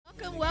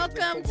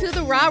Welcome to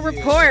the Raw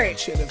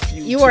Report.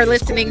 You are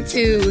listening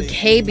to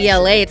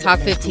KBLA Talk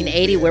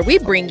 1580, where we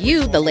bring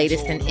you the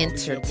latest in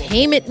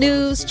entertainment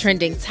news,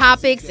 trending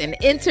topics, and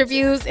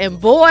interviews.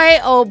 And boy,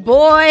 oh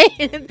boy,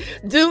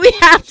 do we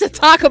have to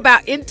talk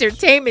about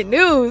entertainment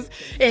news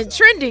and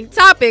trending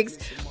topics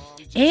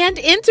and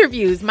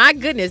interviews. My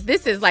goodness,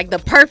 this is like the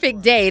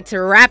perfect day to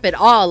wrap it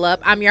all up.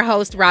 I'm your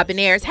host, Robin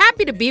Ayers.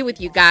 Happy to be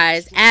with you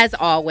guys, as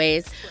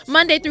always,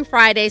 Monday through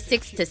Friday,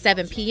 6 to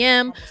 7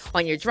 p.m.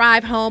 on your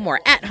drive home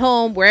or at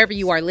home, wherever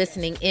you are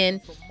listening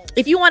in.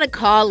 If you want to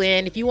call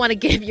in, if you want to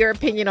give your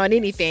opinion on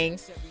anything,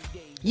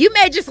 you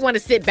may just want to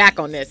sit back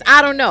on this.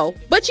 I don't know.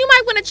 But you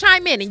might want to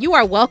chime in, and you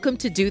are welcome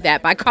to do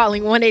that by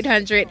calling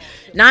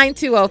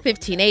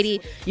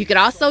 1-800-920-1580. You could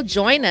also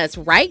join us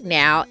right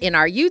now in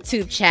our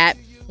YouTube chat,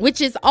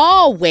 which is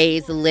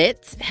always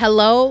lit.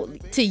 Hello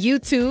to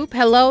YouTube.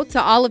 Hello to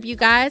all of you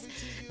guys.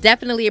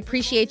 Definitely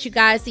appreciate you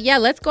guys. So yeah,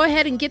 let's go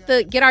ahead and get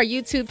our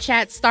YouTube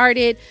chat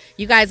started.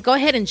 You guys go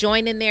ahead and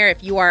join in there.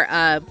 If you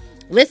are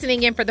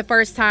listening in for the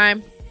first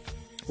time,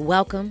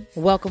 welcome.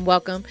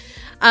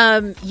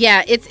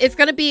 Yeah, it's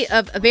going to be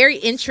a very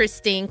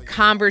interesting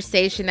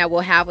conversation that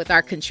we'll have with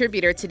our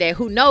contributor today,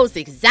 who knows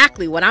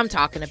exactly what I'm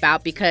talking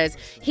about because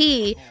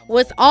he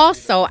was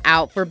also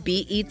out for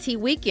BET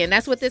weekend.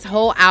 That's what this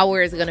whole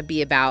hour is going to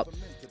be about.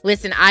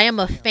 Listen, I am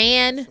a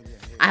fan.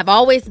 I've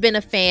always been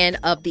a fan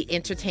of the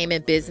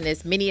entertainment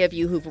business. Many of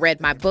you who've read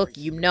my book,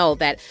 you know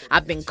that I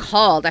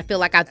feel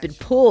like I've been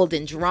pulled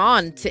and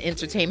drawn to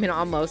entertainment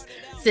almost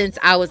since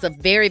I was a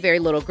very, very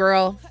little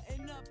girl.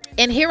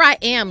 And here I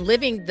am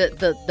living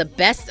the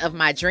best of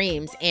my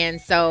dreams.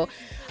 And so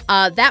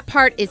that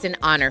part is an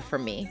honor for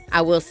me.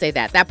 I will say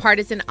that. That part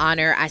is an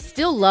honor. I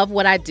still love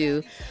what I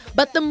do.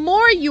 But the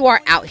more you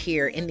are out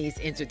here in these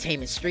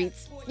entertainment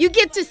streets, you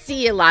get to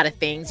see a lot of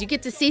things. You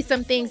get to see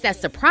some things that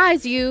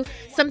surprise you,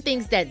 some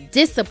things that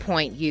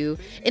disappoint you,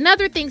 and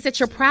other things that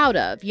you're proud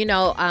of. You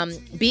know,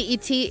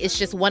 BET is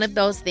just one of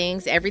those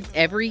things.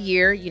 Every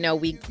year, you know,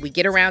 we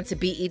get around to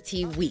BET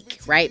week,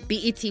 right?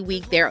 BET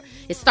week,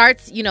 it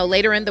starts, you know,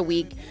 later in the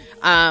week,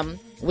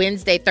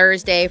 Wednesday,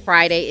 Thursday,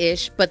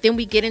 Friday-ish. But then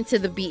we get into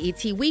the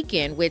BET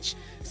weekend, which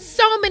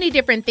so many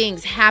different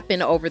things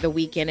happen over the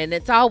weekend. And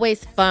it's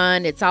always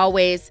fun. It's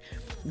always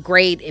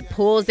great. It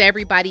pulls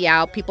everybody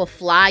out. People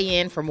fly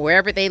in from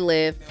wherever they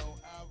live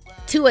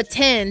to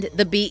attend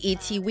the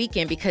BET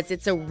weekend because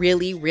it's a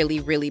really,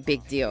 really, really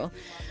big deal.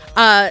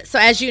 So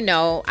as you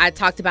know, I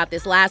talked about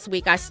this last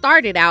week. I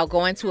started out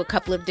going to a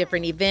couple of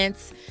different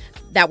events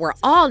that were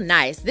all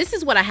nice. This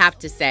is what I have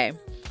to say.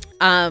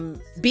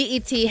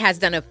 BET has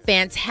done a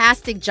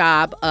fantastic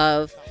job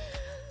of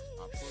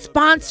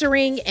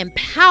sponsoring,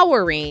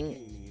 empowering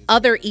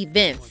other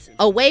events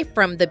away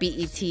from the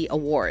BET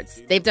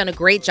Awards. They've done a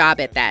great job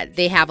at that.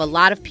 They have a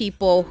lot of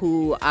people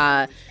who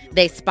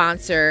they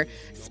sponsor.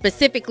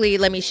 Specifically,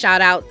 let me shout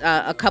out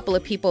a couple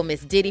of people.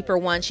 Miss Diddy, for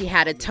one, she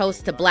had a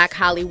toast to Black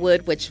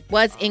Hollywood, which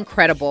was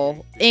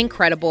incredible,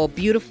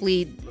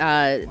 beautifully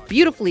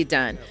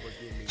done.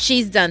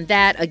 She's done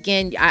that.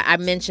 Again, I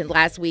mentioned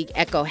last week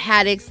Echo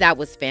Haddix. That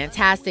was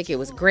fantastic. It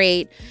was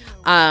great.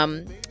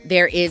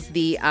 There is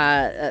the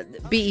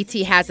BET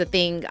has a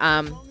thing,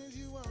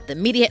 the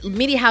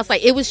media house.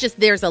 Like, it was just,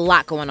 there's a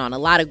lot going on, a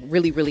lot of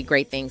really, really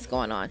great things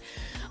going on.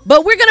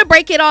 But we're going to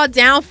break it all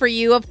down for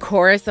you, of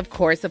course.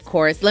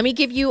 Let me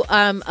give you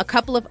a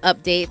couple of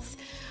updates.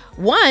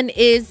 One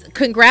is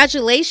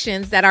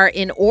congratulations that are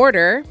in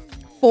order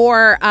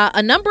for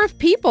a number of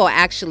people,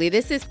 actually.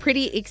 This is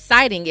pretty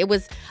exciting. It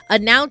was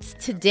announced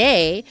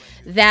today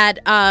that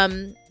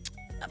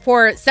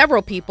for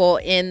several people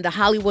in the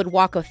Hollywood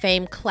Walk of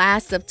Fame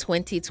class of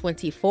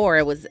 2024,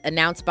 it was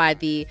announced by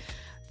the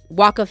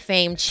Walk of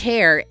Fame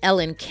chair,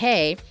 Ellen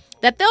Kay,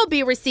 that they'll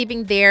be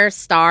receiving their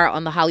star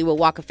on the Hollywood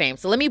Walk of Fame.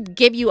 So let me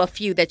give you a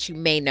few that you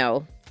may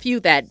know, few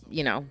that,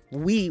 you know,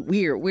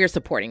 we're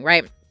supporting,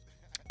 right?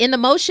 In the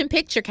motion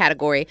picture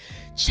category,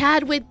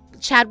 Chadwick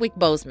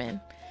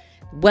Boseman.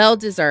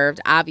 Well-deserved,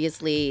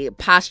 obviously,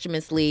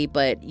 posthumously,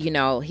 but, you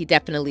know, he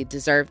definitely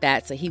deserved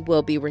that. So he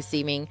will be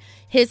receiving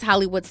his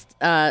Hollywood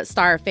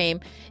Star of Fame.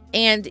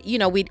 And, you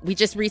know, we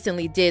just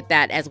recently did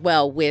that as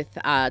well with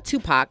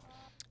Tupac.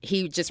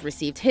 He just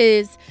received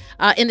his.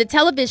 In the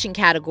television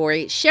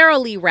category,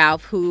 Sheryl Lee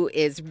Ralph, who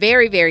is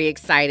very, very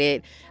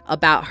excited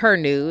about her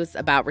news,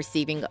 about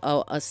receiving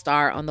a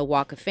star on the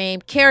Walk of Fame.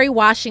 Kerry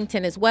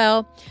Washington as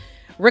well.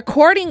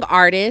 Recording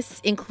artists,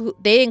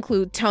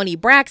 include Toni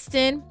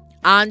Braxton,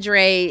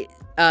 Andre,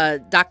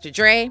 Dr.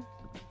 Dre.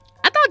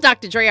 I thought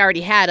Dr. Dre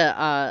already had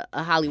a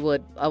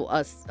Hollywood,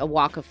 a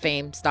Walk of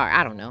Fame star.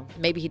 I don't know.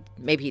 Maybe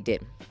he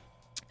did.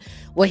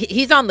 Well,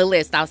 he's on the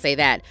list. I'll say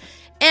that.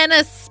 And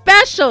a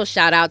special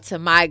shout out to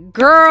my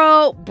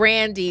girl,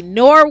 Brandy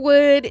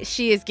Norwood.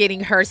 She is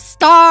getting her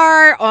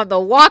star on the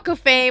Walk of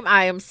Fame.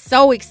 I am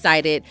so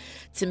excited.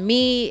 To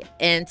me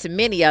and to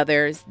many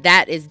others,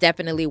 that is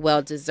definitely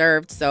well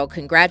deserved. So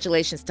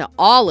congratulations to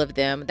all of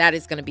them. That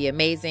is going to be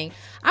amazing.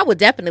 I will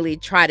definitely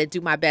try to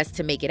do my best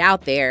to make it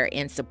out there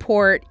and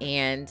support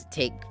and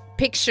take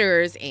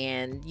pictures,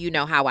 and you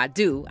know how I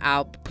do.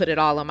 I'll put it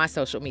all on my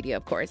social media,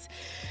 of course.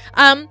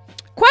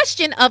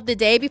 Question of the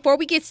day before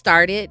we get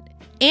started.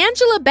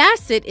 Angela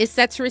Bassett is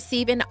set to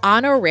receive an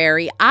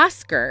honorary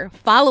Oscar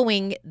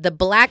following the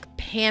Black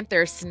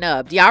Panther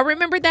snub. Do y'all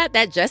remember that?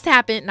 That just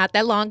happened not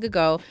that long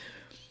ago.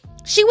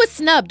 She was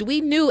snubbed.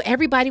 We knew,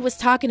 everybody was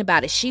talking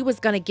about it. She was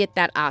going to get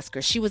that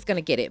Oscar. She was going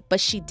to get it, but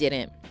she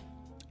didn't.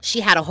 She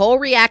had a whole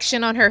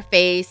reaction on her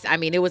face. I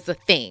mean, it was a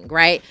thing,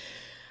 right?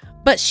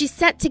 But she's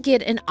set to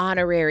get an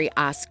honorary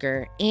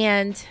Oscar.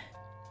 And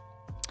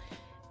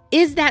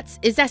is that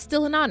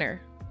still an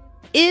honor?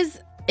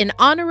 Is an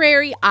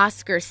honorary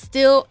Oscar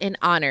still an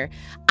honor?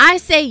 I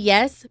say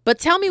yes, but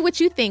tell me what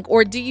you think.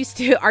 Or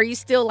are you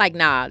still like,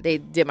 nah, they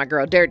did my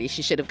girl dirty.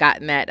 She should have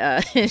gotten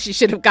that. She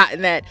should have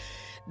gotten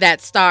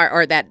that star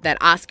or that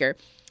Oscar.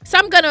 So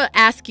I'm going to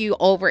ask you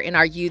over in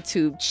our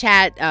YouTube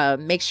chat.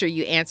 Make sure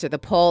you answer the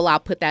poll.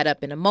 I'll put that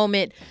up in a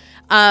moment.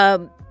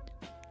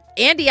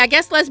 Andy, I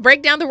guess let's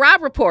break down the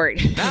Rob Report.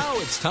 Now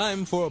it's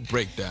time for a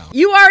breakdown.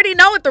 You already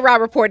know what the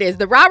Rob Report is.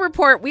 The Rob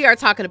Report, we are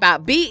talking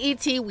about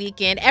BET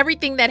weekend,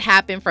 everything that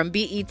happened from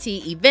BET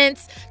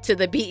events to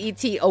the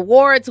BET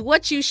Awards,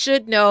 what you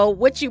should know,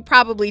 what you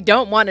probably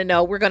don't want to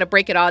know. We're going to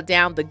break it all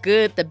down, the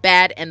good, the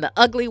bad, and the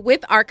ugly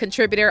with our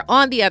contributor.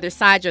 On the other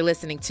side, you're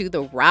listening to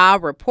the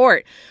Rob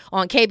Report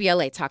on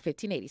KBLA Talk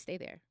 1580. Stay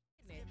there.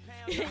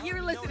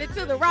 You're listening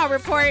to the Raw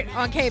Report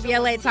on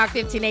KBLA Talk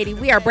 1580.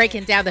 We are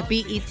breaking down the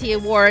BET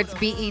Awards,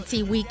 BET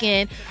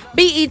Weekend,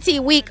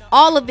 BET Week,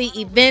 all of the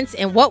events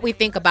and what we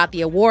think about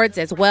the awards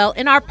as well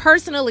and our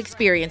personal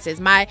experiences.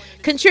 My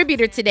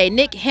contributor today,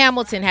 Nick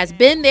Hamilton, has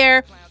been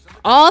there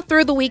all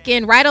through the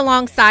weekend, right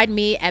alongside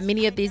me at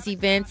many of these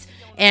events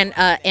and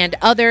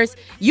others.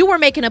 You were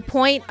making a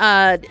point,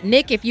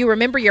 Nick. If you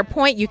remember your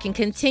point, you can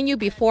continue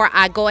before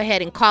I go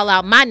ahead and call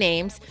out my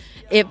names.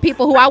 If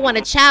people who I want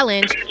to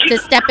challenge to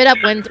step it up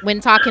when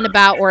talking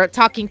about or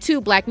talking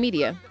to Black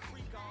media.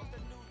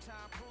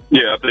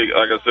 Yeah, I think,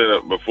 like I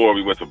said before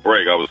we went to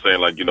break, I was saying,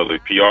 like, you know, the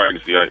PR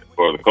agency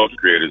for the culture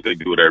creators, they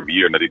do it every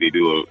year, and I think they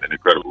do an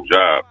incredible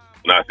job.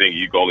 And I think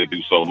you can only do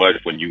so much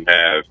when you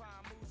have,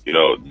 you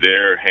know,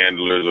 their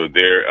handlers or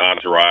their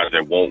entourage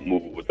that won't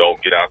move or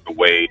don't get out the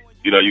way.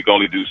 You know, you can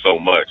only do so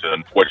much. And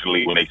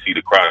unfortunately, when they see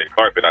the crowded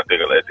carpet, I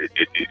think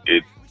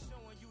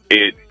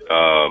it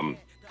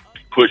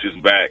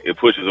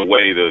pushes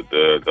away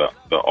the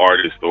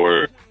artist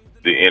or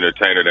the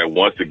entertainer that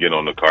wants to get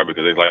on the carpet,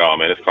 because it's like, oh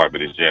man, this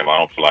carpet is jammed. I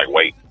don't feel like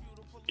waiting.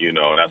 You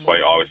know, and that's why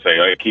you always say,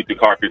 hey, keep the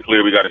carpet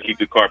clear. We got to keep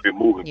the carpet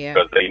moving,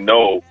 because they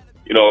know,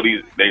 you know,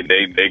 they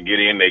get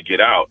in, they get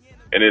out.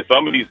 And then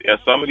some of these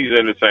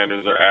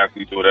entertainers or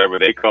athletes or whatever,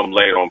 they come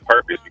late on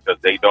purpose because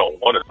they don't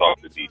want to talk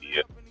to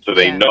media. So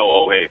they know,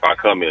 oh, hey, if I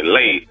come in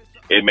late,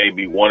 it may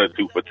be one or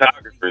two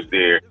photographers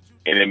there.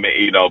 And it may,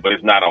 you know, but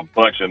it's not a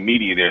bunch of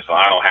media there, so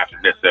I don't have to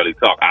necessarily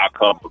talk. I'll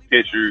come for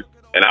pictures,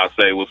 and I'll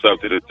say what's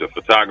up to the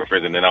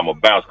photographers, and then I'm going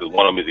to bounce, because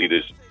one of them is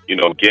either, you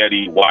know,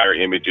 Getty, Wire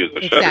Images, or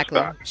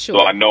Shutterstock. Sure.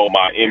 So I know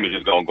my image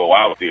is going to go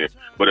out there.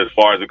 But as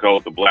far as it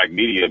goes to Black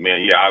media,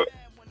 man,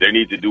 they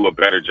need to do a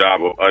better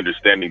job of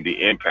understanding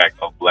the impact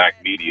of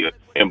Black media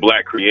and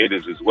Black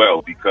creators as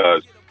well,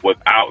 because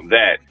without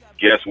that,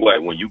 guess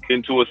what? When you get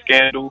into a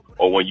scandal,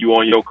 or when you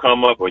on your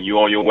come up, or you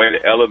on your way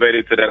to elevate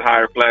it to that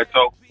higher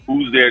plateau,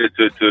 who's there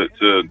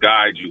to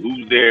guide you?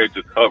 Who's there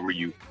to cover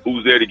you?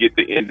 Who's there to get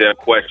the in-depth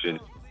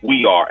questions?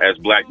 We are, as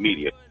Black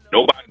media.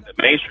 Nobody in the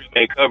mainstream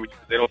can't cover you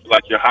because they don't feel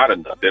like you're hot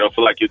enough. They don't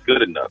feel like you're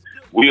good enough.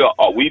 We are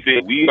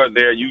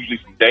there usually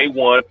from day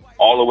one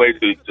all the way to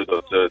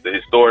the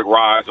historic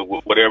rise of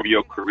whatever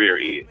your career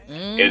is.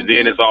 Mm-hmm. And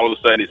then it's all of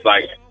a sudden, it's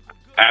like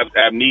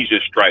amnesia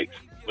strikes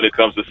when it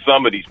comes to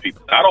some of these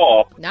people. Not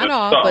all,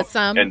 but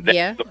some. And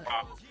that's the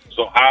problem.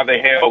 So how the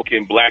hell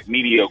can Black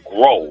media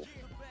grow?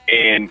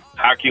 And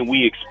how can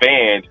we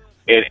expand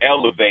and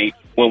elevate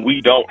when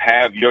we don't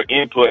have your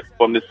input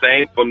from the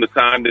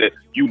time that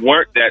you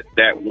weren't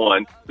that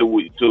one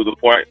to the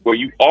point where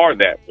you are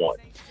that one?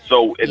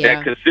 So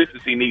that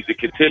consistency needs to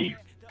continue.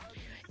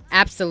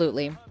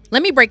 Absolutely.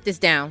 Let me break this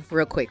down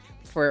real quick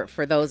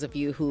for those of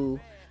you who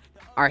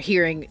are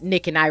hearing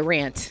Nick and I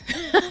rant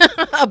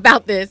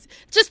about this,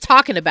 just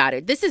talking about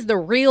it. This is the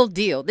real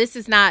deal.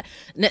 These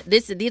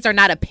are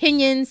not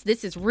opinions.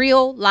 This is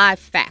real live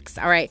facts.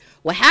 All right.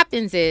 What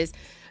happens is,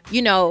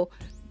 you know,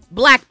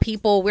 Black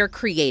people, we're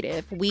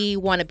creative. We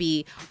want to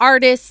be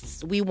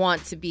artists. We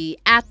want to be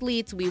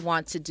athletes. We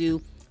want to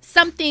do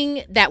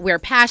something that we're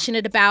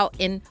passionate about.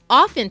 And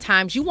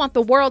oftentimes you want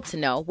the world to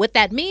know. What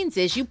that means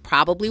is you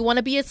probably want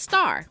to be a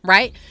star,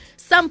 right?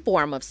 Some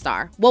form of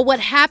star. Well, what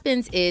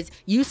happens is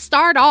you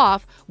start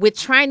off with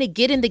trying to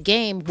get in the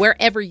game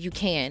wherever you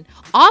can.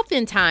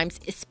 Oftentimes,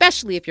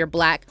 especially if you're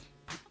Black,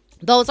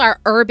 those are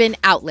urban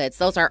outlets.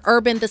 Those are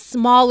urban, the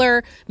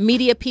smaller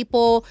media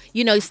people,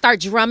 you know, you start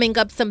drumming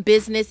up some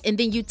business, and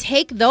then you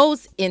take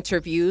those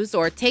interviews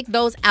or take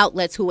those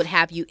outlets who would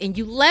have you and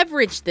you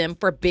leverage them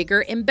for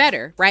bigger and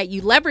better, right?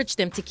 You leverage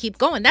them to keep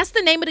going. That's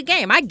the name of the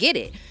game. I get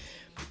it.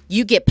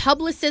 You get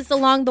publicists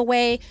along the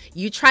way.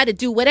 You try to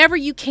do whatever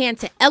you can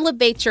to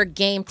elevate your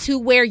game to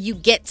where you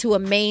get to a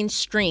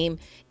mainstream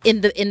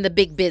in the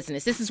big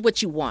business. This is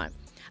what you want.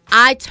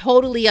 I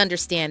totally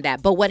understand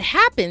that. But what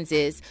happens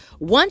is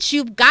once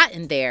you've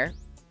gotten there,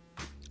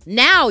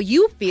 now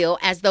you feel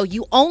as though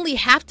you only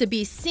have to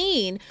be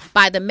seen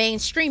by the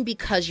mainstream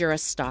because you're a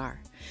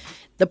star.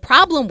 The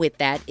problem with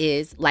that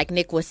is, like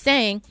Nick was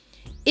saying,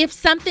 if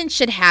something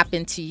should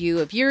happen to you,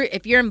 if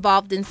you're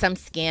involved in some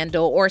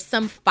scandal or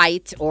some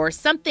fight or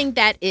something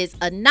that is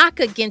a knock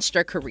against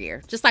your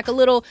career, just like a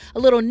little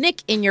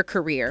nick in your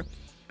career,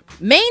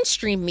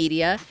 mainstream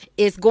media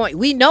is going.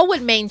 We know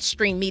what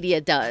mainstream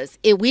media does.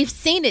 We've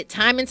seen it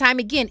time and time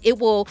again. It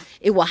will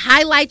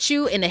highlight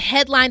you in a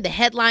headline. The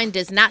headline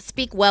does not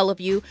speak well of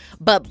you,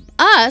 but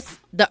us,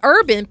 the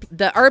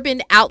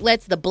urban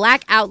outlets, the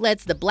black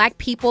outlets, the black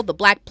people, the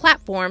black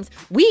platforms,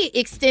 we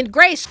extend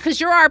grace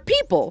because you're our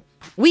people.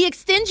 We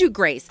extend you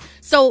grace.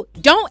 So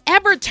don't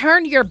ever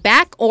turn your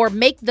back or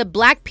make the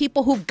black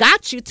people who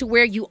got you to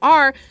where you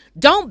are.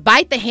 Don't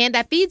bite the hand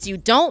that feeds you.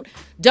 Don't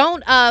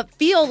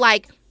feel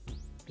like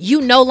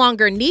you no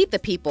longer need the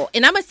people.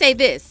 And I'm going to say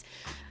this.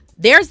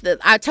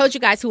 I told you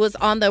guys who was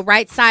on the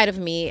right side of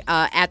me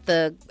at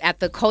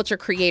the Culture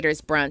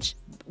Creators Brunch.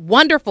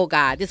 Wonderful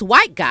guy, this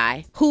white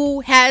guy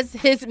who has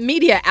his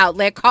media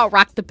outlet called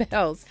Rock the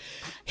Bells.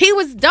 He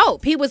was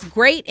dope. He was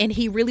great. And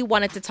he really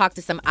wanted to talk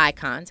to some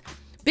icons.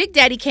 Big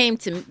Daddy Kane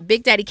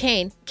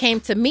came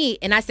to me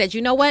and I said,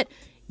 you know what?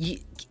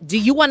 Do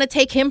you want to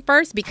take him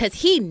first? Because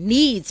he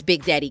needs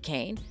Big Daddy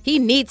Kane. He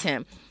needs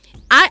him.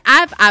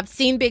 I've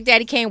seen Big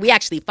Daddy Kane. We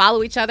actually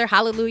follow each other.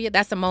 Hallelujah.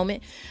 That's a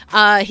moment.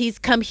 He's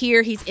come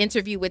here. He's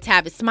interviewed with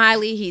Tavis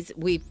Smiley.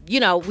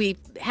 We've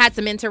had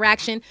some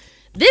interaction.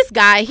 This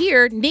guy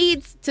here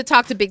needs to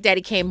talk to Big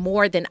Daddy Kane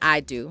more than I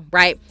do.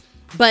 Right.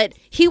 But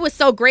he was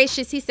so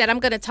gracious. He said, I'm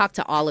going to talk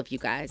to all of you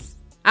guys.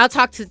 I'll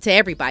talk to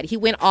everybody. He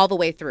went all the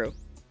way through.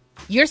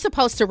 You're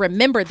supposed to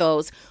remember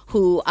those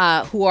who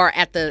are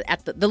at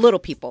the little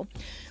people.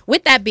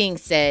 With that being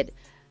said,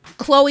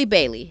 Chloe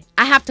Bailey,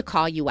 I have to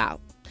call you out.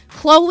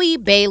 Chloe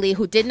Bailey,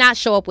 who did not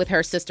show up with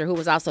her sister, who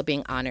was also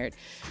being honored.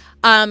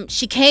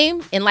 She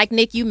came, and like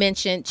Nick, you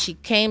mentioned, she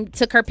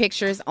took her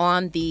pictures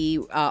on the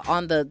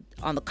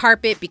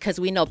carpet because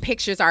we know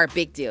pictures are a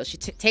big deal. She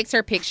takes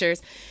her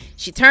pictures.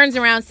 She turns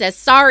around, says,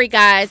 "Sorry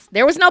guys."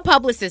 There was no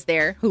publicist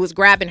there who was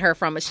grabbing her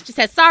from us. She just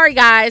said, "Sorry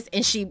guys,"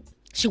 and she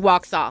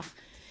walks off.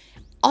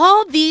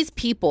 All these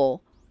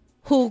people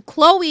who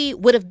Chloe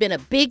would have been a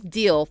big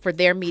deal for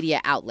their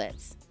media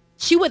outlets.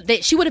 She would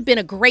have been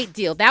a great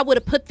deal. That would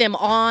have put them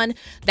on.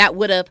 That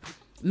would have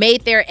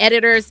made their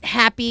editors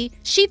happy.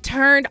 She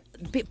turned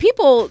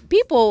people.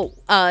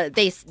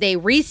 They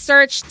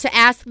research to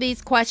ask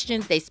these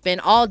questions. They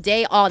spend all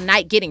day, all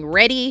night getting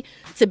ready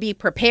to be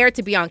prepared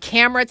to be on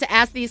camera to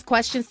ask these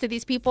questions to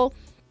these people.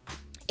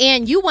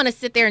 And you want to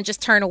sit there and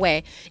just turn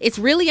away. It's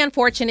really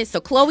unfortunate.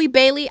 So Chloe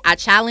Bailey, I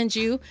challenge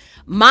you.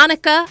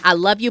 Monica, I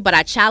love you, but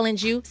I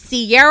challenge you.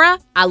 Sierra,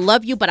 I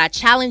love you, but I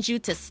challenge you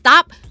to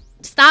stop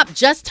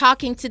just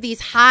talking to these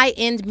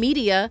high-end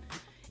media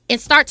and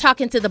start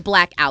talking to the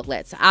black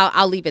outlets.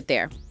 I'll leave it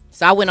there.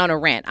 So I went on a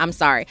rant. I'm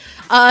sorry.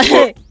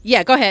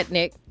 Yeah, go ahead,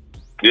 Nick.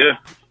 Yeah.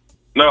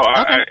 No,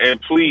 okay.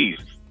 And please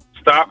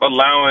stop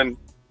allowing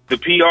these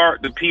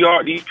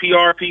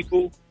PR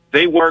people.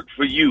 They work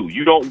for you.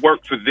 You don't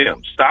work for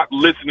them. Stop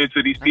listening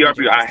to these PR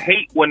people. I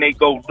hate when they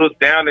go look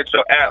down at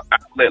your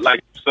outlet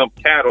like some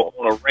cattle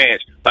on a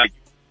ranch, like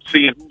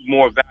seeing who's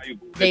more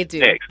valuable than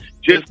next.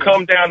 Just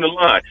come down the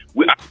line.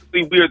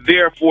 We're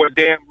there for a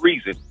damn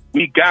reason.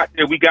 We got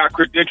there. We got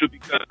credentials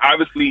because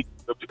obviously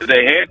the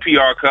head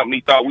PR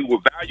company thought we were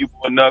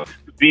valuable enough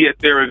to be at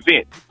their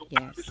event. So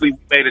obviously we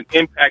made an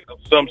impact of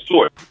some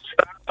sort.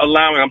 Stop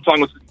allowing, I'm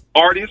talking to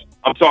artists,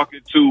 I'm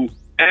talking to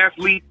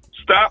athletes,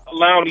 stop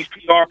allowing these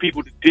PR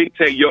people to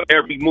dictate your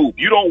every move.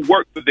 You don't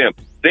work for them.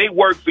 They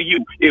work for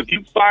you. If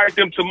you fired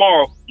them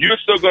tomorrow, you're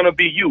still going to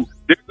be you.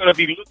 They're going to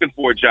be looking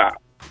for a job.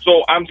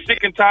 So I'm sick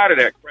and tired of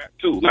that crap,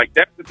 too. Like,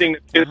 that's the thing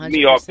that pisses 100%.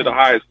 Me off to the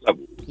highest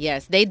level.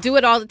 Yes, they do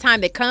it all the time.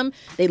 They come,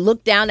 they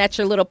look down at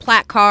your little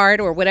placard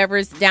or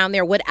whatever's down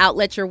there, what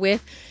outlet you're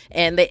with.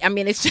 And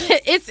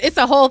it's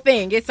a whole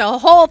thing. It's a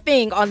whole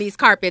thing on these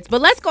carpets.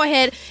 But let's go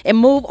ahead and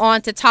move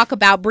on to talk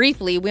about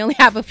briefly. We only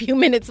have a few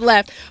minutes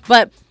left,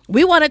 but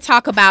we want to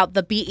talk about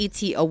the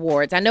BET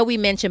Awards. I know we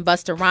mentioned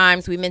Busta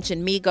Rhymes. We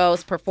mentioned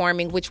Migos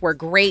performing, which were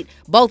great,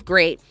 both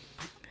great.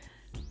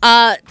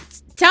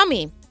 Tell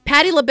me,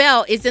 Patti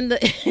LaBelle is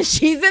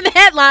she's in the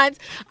headlines.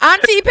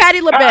 Auntie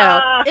Patti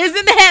LaBelle is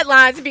in the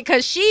headlines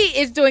because she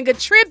is doing a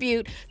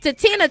tribute to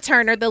Tina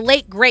Turner, the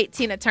late, great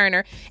Tina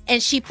Turner,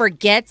 and she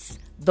forgets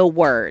the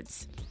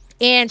words.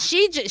 And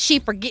she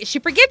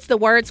forgets the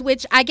words,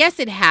 which I guess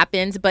it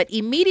happens, but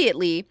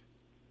immediately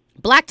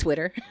Black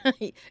Twitter,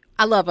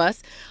 I love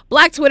us.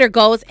 Black Twitter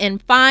goes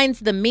and finds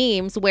the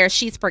memes where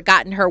she's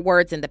forgotten her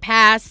words in the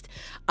past.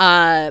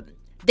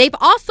 They've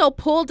also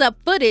pulled up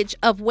footage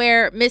of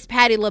where Miss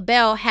Patti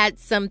LaBelle had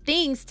some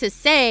things to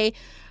say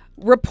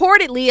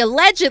reportedly,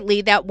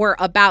 allegedly, that were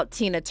about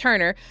Tina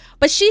Turner.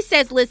 But she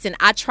says, listen,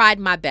 I tried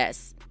my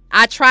best.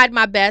 I tried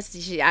my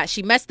best.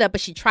 She messed up,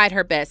 but she tried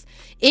her best.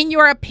 In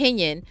your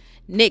opinion,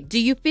 Nick, do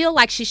you feel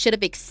like she should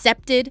have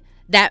accepted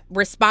that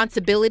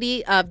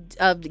responsibility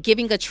of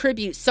giving a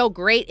tribute so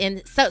great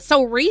and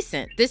so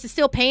recent? This is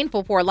still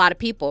painful for a lot of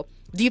people.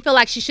 Do you feel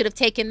like she should have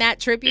taken that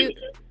tribute?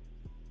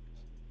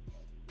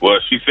 Well,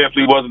 she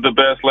simply wasn't the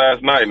best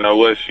last night, now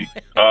was she?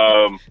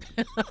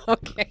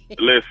 Okay.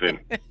 Listen,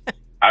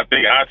 I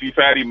think Auntie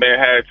Patty may have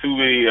had too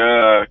many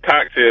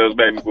cocktails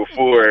maybe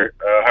before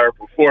her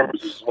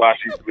performance, is why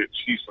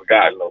she's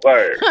forgotten the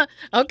word.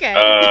 Okay.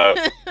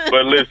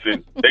 But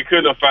listen, they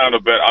couldn't have found a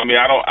better. I mean,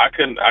 I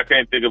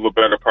can't think of a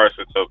better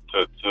person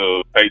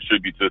to pay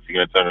tribute to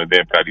Tina Turner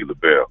than Patti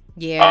LaBelle.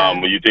 Yeah.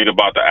 When you think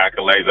about the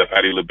accolades that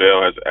Patti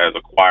LaBelle has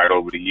acquired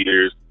over the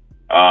years,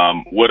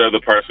 what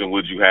other person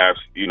would you have,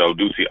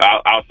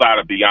 outside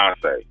of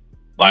Beyonce?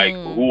 Like,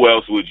 who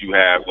else would you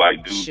have,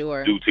 like,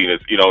 do Tina,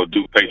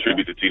 pay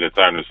tribute to Tina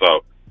Turner?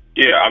 So,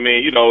 yeah, I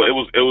mean, it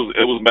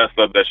was messed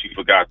up that she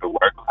forgot the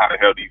words. How the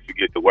hell do you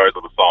forget the words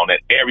of a song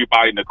that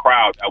everybody in the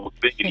crowd that was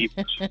singing,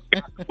 even she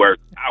forgot the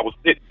words? I was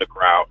sitting in the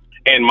crowd,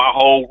 and my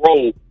whole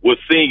row was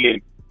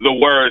singing the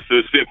words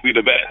to Simply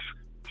the Best.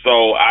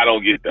 So I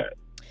don't get that.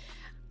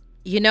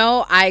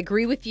 I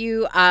agree with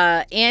you.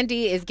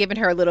 Andy is giving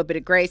her a little bit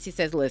of grace. He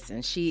says,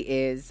 listen, she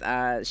is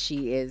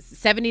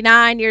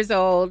 79 years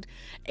old.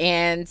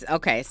 And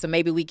okay, so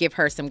maybe we give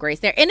her some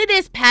grace there. And it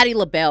is Patti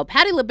LaBelle.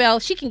 Patti LaBelle,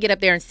 she can get up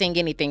there and sing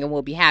anything and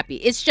we'll be happy.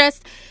 It's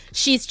just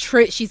she's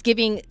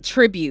giving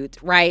tribute,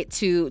 right,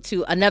 to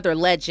another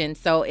legend.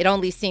 So it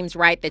only seems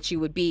right that you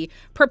would be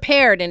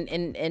prepared and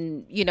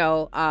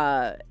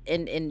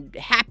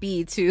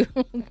happy to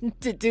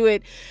to do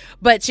it.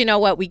 But you know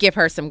what? We give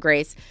her some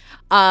grace.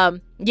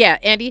 Yeah,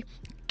 Andy?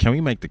 Can we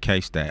make the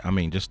case that,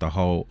 just the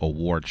whole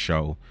award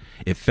show,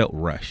 it felt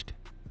rushed?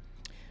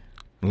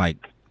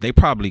 Like, they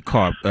probably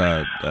called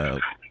Patti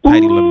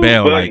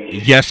LaBelle,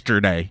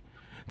 yesterday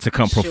to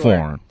come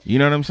perform. You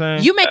know what I'm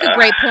saying? You make a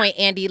great point,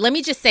 Andy. Let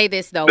me just say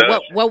this, though.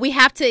 What we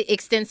have to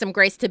extend some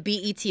grace to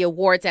BET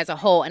Awards as a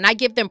whole, and I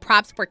give them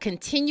props for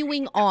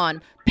continuing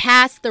on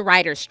past the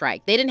writer's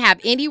strike. They didn't have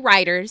any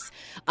writers.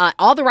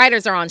 All the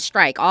writers are on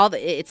strike.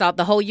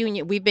 The whole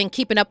union. We've been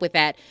keeping up with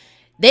that.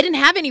 They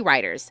didn't have any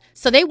writers,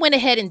 so they went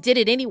ahead and did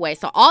it anyway.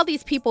 So all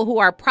these people who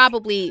are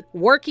probably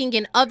working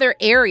in other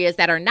areas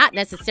that are not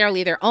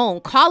necessarily their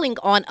own, calling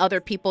on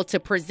other people to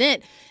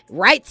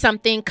write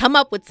something, come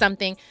up with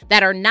something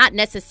that are not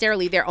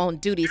necessarily their own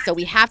duties. So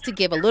we have to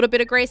give a little bit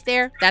of grace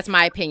there. That's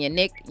my opinion.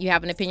 Nick, you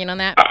have an opinion on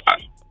that?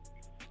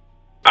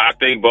 I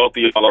think both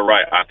of y'all are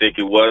right. I think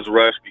it was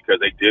rushed because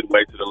they did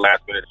wait to the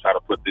last minute to try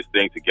to put this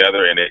thing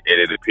together, and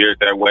it appeared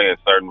that way in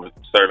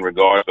certain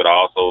regards. But I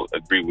also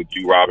agree with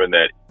you, Robin,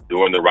 that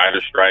during the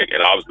writer's strike,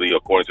 and obviously,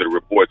 according to the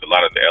reports, a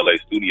lot of the LA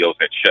studios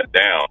had shut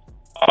down,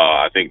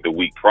 I think the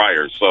week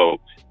prior. So,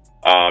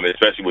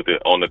 especially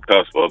on the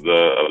cusp of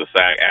the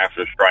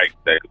SAG-AFTRA strike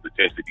that could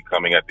potentially be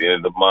coming at the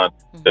end of the month,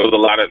 there was a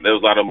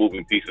lot of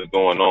moving pieces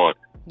going on.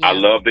 Yeah. I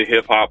love the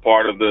hip hop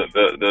part of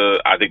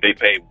the. I think they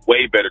paid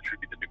way better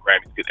tribute than the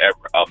Grammys could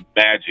ever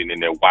imagine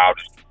in their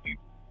wildest dreams,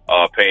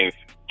 paying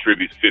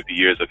tribute to 50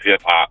 years of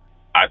hip hop.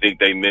 I think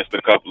they missed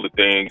a couple of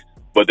things.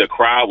 But the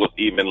crowd was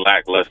even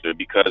lackluster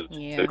because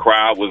the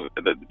crowd was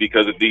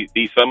because of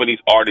some of these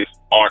artists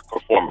aren't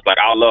performers. Like,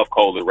 I love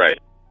Cola Ray.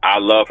 I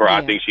love her. Yeah.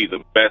 I think she's the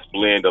best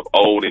blend of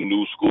old and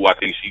new school. I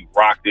think she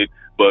rocked it.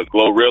 But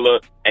Glorilla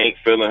ain't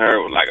feeling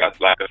her like a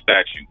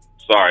statue.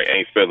 Sorry,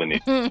 ain't feeling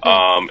it.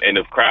 And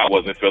the crowd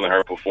wasn't feeling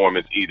her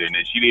performance either. And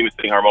she didn't even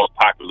sing her most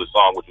popular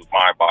song, which was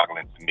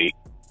mind-boggling to me.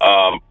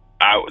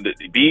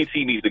 The BET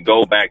needs to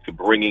go back to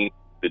bringing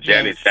the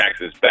Janet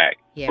Jacksons back,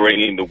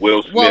 bringing the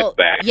Will Smith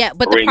back. Yeah,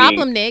 but the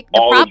problem, Nick,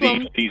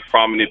 these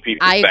prominent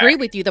people I agree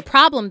with you. The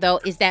problem, though,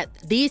 is that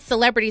these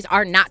celebrities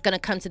are not going to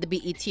come to the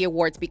BET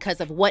Awards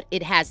because of what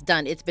it has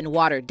done. It's been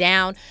watered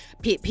down.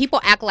 People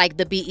act like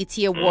the BET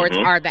Awards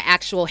are the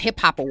actual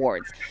hip-hop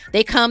awards.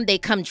 They come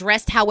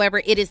dressed,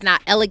 however. It is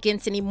not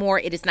elegance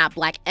anymore. It is not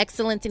black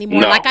excellence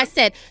anymore. No. Like I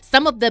said,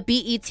 some of the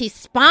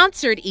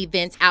BET-sponsored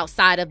events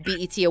outside of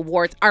BET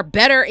Awards are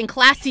better and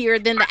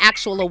classier than the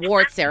actual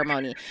award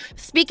ceremony.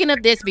 Speaking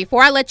of this,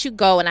 before I let you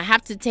go, and I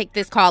have to take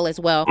this call as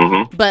well,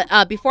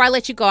 but before I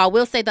let you go, I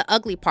will say the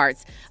ugly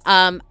parts.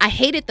 I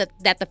hated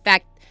that the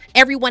fact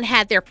everyone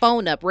had their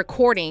phone up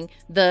recording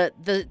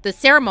the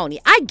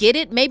ceremony. I get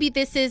it. Maybe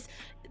this is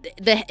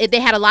they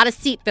had a lot of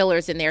seat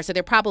fillers in there, so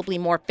they're probably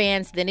more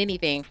fans than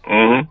anything.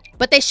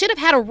 But they should have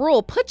had a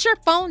rule. Put your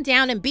phone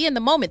down and be in the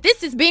moment.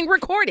 This is being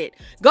recorded.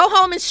 Go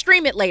home and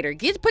stream it later.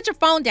 Put your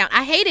phone down.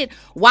 I hated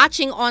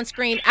watching on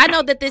screen. I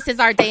know that this is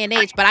our day and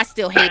age, but I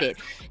still hate it.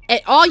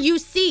 All you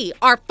see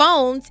are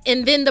phones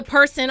and then the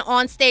person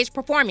on stage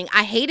performing.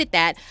 I hated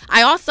that.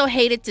 I also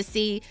hated to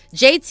see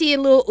JT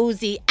and Lil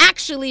Uzi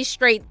actually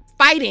straight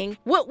fighting.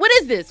 What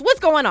is this? What's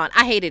going on?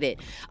 I hated it.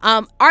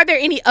 Are there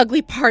any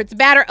ugly parts,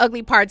 bad or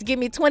ugly parts? Give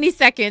me 20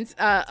 seconds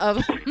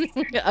of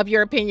of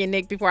your opinion,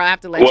 Nick, before I have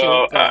to let you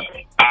go.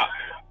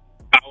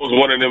 I was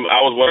one of them.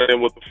 I was one of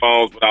them with the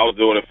phones, but I was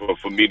doing it for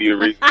media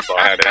reasons, so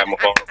I had to have my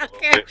phone.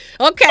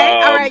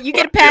 Okay. All right. You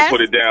get a pass. I did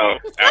put it down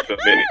after a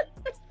minute.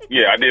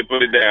 Yeah, I did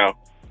put it down.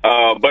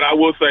 But I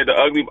will say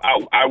I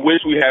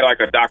wish we had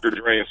like a Dr.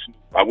 Dre and Snoop.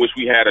 I wish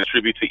we had a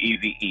tribute to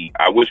Eazy-E.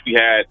 I wish we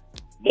had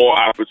more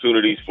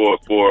opportunities for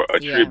a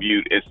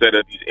tribute instead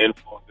of these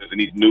influencers and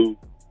these new.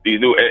 It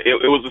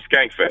was a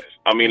skank fest.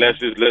 I mean, let's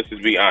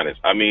just be honest.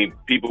 I mean,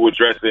 people were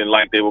dressing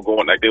like they were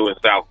in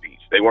South Beach.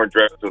 They weren't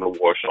dressed to the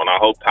war show. And I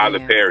hope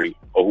Tyler Perry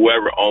or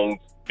whoever owns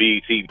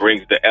BET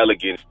brings the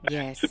elegance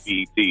back to BET, so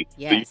you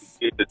can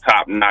get the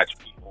top notch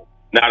people,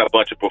 not a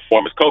bunch of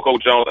performers. Coco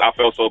Jones, I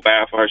felt so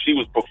bad for her. She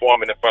was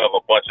performing in front of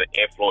a bunch of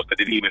influencers that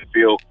didn't even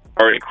feel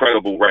her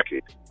incredible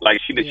record. Like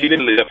she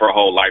didn't live her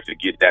whole life to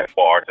get that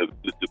far to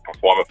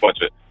perform a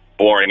bunch of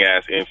boring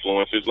ass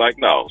influencers. Like,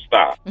 no,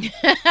 stop. With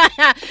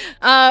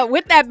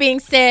that being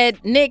said,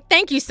 Nick,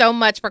 thank you so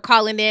much for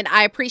calling in.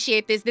 I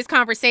appreciate this. This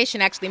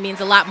conversation actually means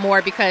a lot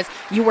more because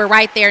you were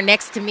right there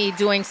next to me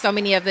doing so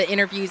many of the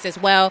interviews as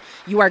well.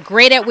 You are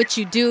great at what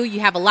you do.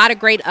 You have a lot of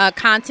great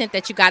content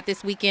that you got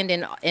this weekend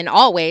and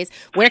always.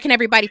 Where can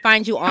everybody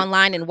find you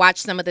online and watch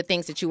some of the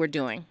things that you were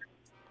doing?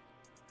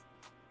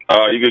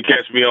 You can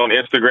catch me on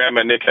Instagram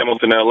at Nick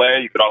Hamilton LA.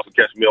 You can also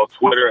catch me on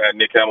Twitter at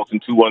Nick Hamilton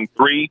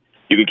 213.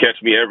 You can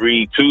catch me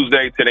every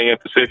Tuesday, 10 a.m.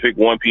 Pacific,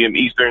 1 p.m.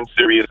 Eastern,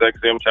 Sirius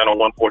XM, channel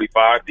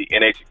 145, the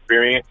NH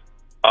Experience.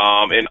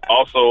 And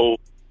also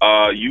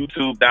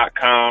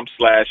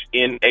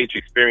YouTube.com/NH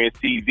Experience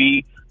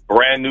TV.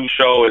 Brand new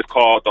show is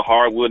called The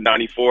Hardwood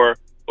 94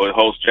 with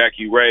host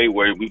Jackie Ray,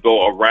 where we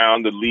go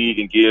around the league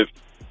and give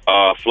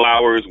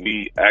flowers.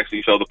 We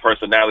actually show the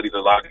personalities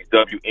of a lot of these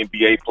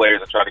WNBA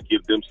players and try to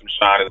give them some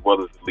shine as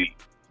well as the league.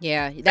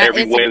 Yeah,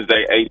 every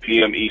Wednesday, 8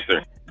 p.m.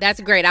 Eastern.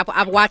 That's great.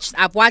 I've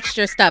watched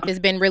your stuff. It's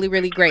been really,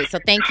 really great. So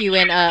thank you.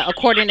 And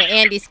according to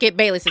Andy, Skip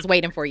Bayless is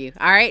waiting for you.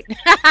 All right,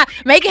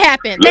 make it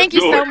happen. Thank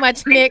you so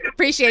much, Nick.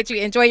 Appreciate you.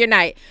 Enjoy your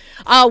night.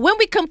 When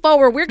we come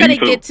forward, we're gonna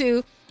get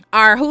to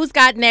our Who's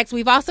Got Next.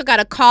 We've also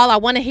got a call. I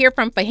want to hear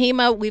from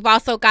Fahima. We've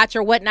also got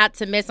your What Not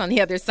to Miss on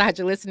the other side.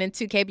 You're listening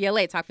to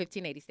KBLA Talk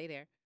 1580. Stay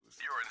there.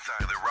 You're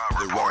inside the Rob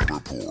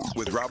Report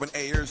with Robin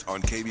Ayers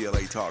on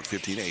KBLA Talk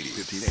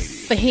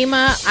 1580.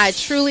 Fahima, I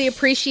truly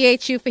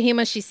appreciate you.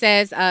 Fahima, she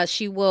says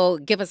she will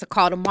give us a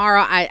call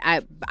tomorrow.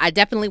 I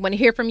definitely want to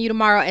hear from you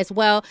tomorrow as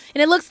well.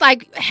 And it looks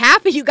like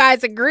half of you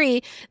guys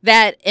agree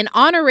that an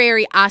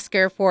honorary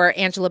Oscar for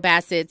Angela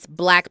Bassett's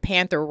Black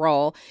Panther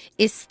role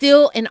is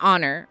still an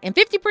honor. And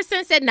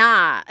 50% said,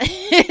 nah,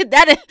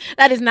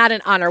 that is not an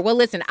honor. Well,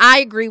 listen, I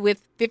agree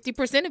with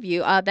 50% of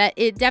you that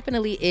it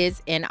definitely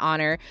is an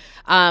honor.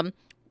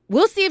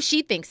 We'll see if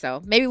she thinks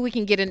so. Maybe we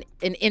can get an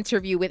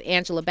interview with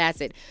Angela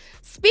Bassett.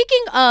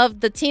 Speaking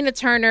of the Tina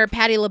Turner,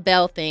 Patti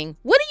LaBelle thing,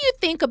 what do you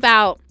think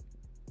about,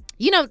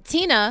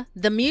 Tina,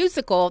 the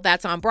musical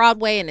that's on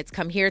Broadway and it's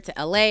come here to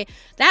LA?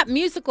 That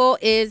musical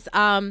is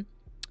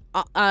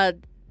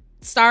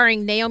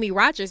starring Naomi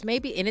Rogers,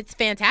 maybe, and it's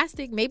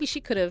fantastic. Maybe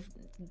she could have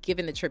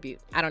given the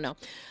tribute. I don't know.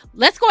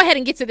 Let's go ahead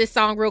and get to this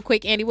song real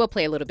quick. Andy, we'll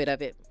play a little bit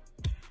of it.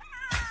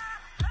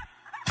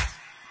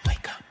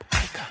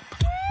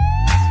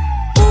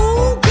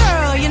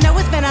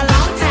 It's been a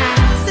long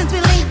time since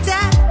we linked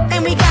up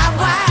and we got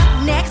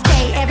wild. Next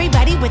day,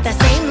 everybody with the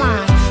same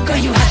line. Girl,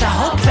 you had the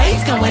whole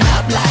place going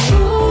up like,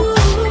 ooh,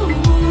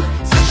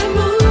 such a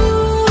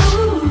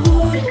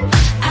mood.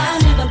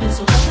 I've never been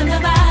so close in the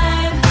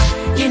vibe.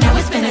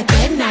 It's been a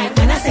good night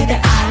when I say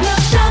that I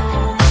looked up.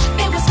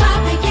 It was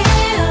 5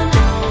 a.m.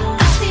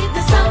 I see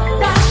the sun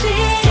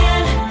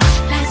rising.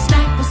 Last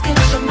night was good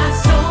for my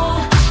soul.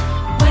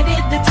 Where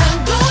did the time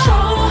go? I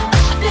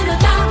feel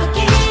alive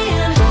again.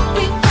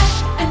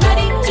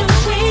 Ready to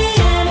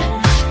win.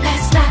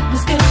 Last night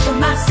was good for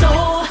my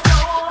soul.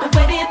 But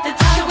where did the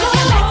time go?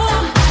 You like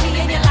somebody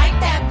and you like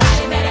that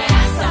body, better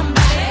ask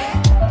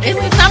somebody. It's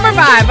the summer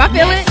vibe. I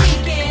feel it.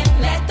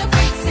 Let the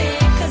freaks in,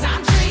 cause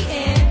I'm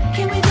treating.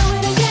 Can we do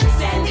it again?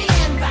 Send the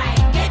invite.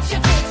 Get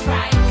your fix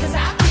right, cause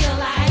I feel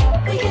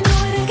like we can do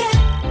it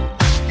again.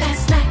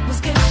 Last night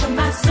was good for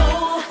my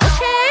soul.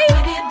 Okay.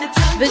 Where did the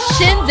time The go?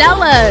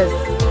 Shindellas.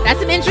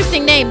 That's an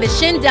interesting name. The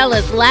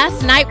Shindellas.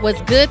 Last night was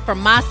good for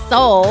my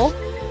soul.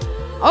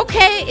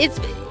 Okay,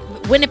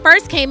 when it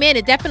first came in,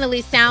 it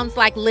definitely sounds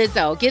like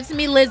Lizzo. Gives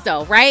me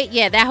Lizzo, right?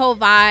 Yeah, that whole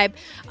vibe.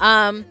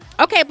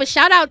 Okay, but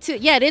shout out to,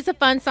 it is a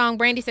fun song.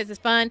 Brandy says it's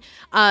fun.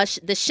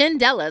 The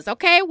Shindellas.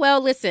 Okay,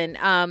 well, listen,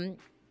 add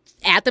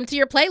them to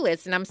your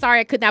playlist. And I'm sorry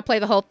I could not play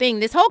the whole thing.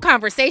 This whole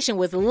conversation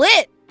was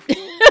lit.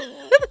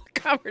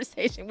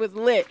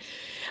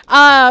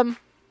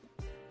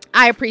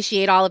 I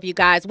appreciate all of you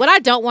guys. What I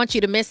don't want you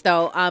to miss,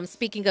 though,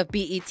 speaking of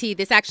BET,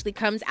 this actually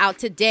comes out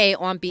today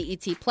on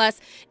BET+.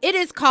 It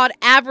is called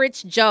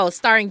Average Joe,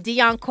 starring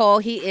Dion Cole.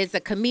 He is a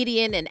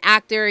comedian and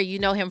actor. You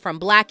know him from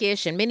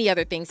Blackish and many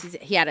other things.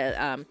 He had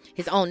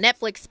his own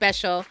Netflix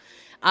special,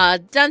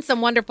 done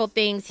some wonderful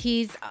things.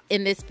 He's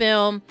in this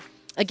film.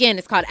 Again,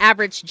 it's called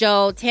Average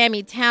Joe.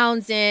 Tammy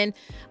Townsend,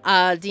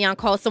 Dion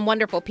Cole, some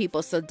wonderful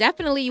people. So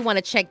definitely you want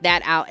to check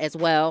that out as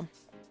well.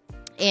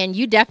 And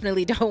you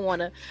definitely don't want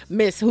to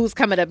miss who's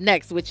coming up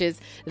next, which is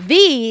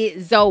the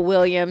Zoe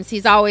Williams.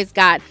 He's always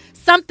got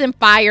something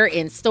fire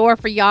in store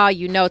for y'all.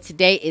 You know,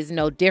 today is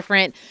no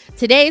different.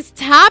 Today's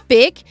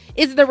topic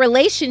is the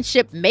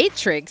relationship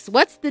matrix.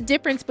 What's the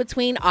difference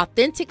between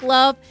authentic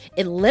love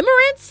and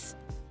limerence?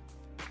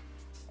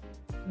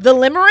 The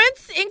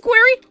limerence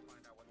inquiry?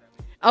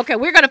 Okay,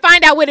 we're going to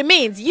find out what it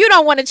means. You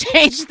don't want to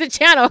change the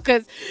channel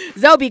because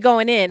Zoe be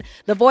going in.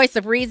 The voice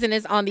of reason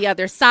is on the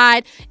other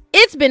side.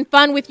 It's been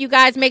fun with you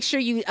guys. Make sure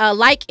you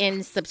like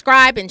and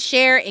subscribe and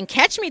share and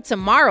catch me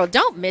tomorrow.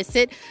 Don't miss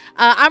it.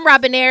 I'm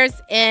Robin Ayers,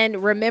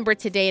 and remember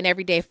today and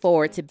every day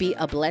forward to be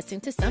a blessing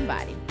to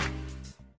somebody.